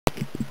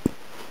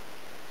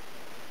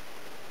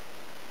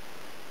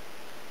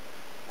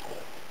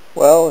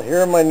Well, here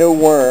are my new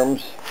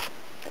worms.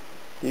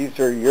 These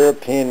are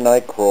European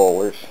night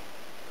crawlers.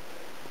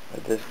 I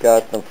just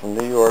got them from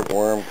New York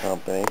Worm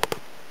Company.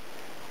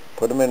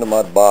 Put them into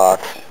my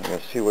box and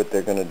we'll see what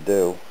they're going to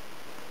do.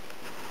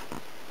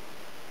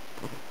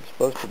 It's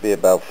supposed to be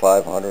about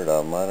 500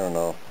 of them. I don't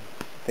know.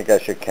 Think I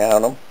should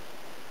count them?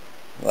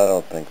 I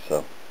don't think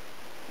so.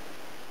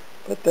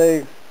 But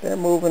they're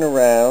moving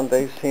around.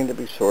 They seem to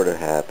be sort of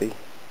happy.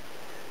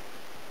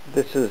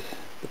 This is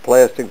the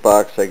plastic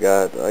box I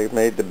got. I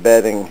made the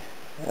bedding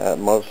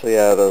mostly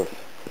out of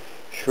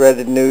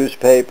shredded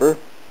newspaper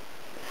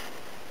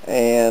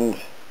and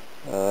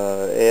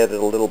added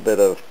a little bit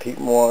of peat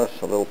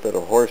moss, a little bit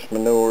of horse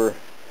manure,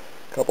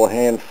 a couple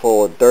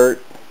handful of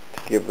dirt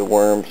to give the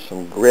worms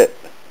some grit,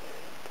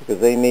 because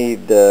they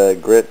need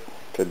grit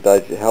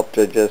to help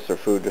digest their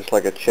food, just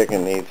like a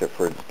chicken needs it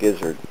for its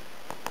gizzard.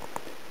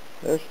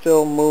 They're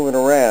still moving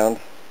around.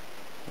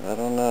 I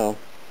don't know.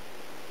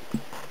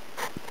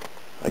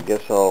 I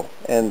guess I'll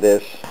end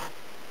this.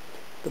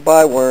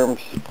 Goodbye, worms.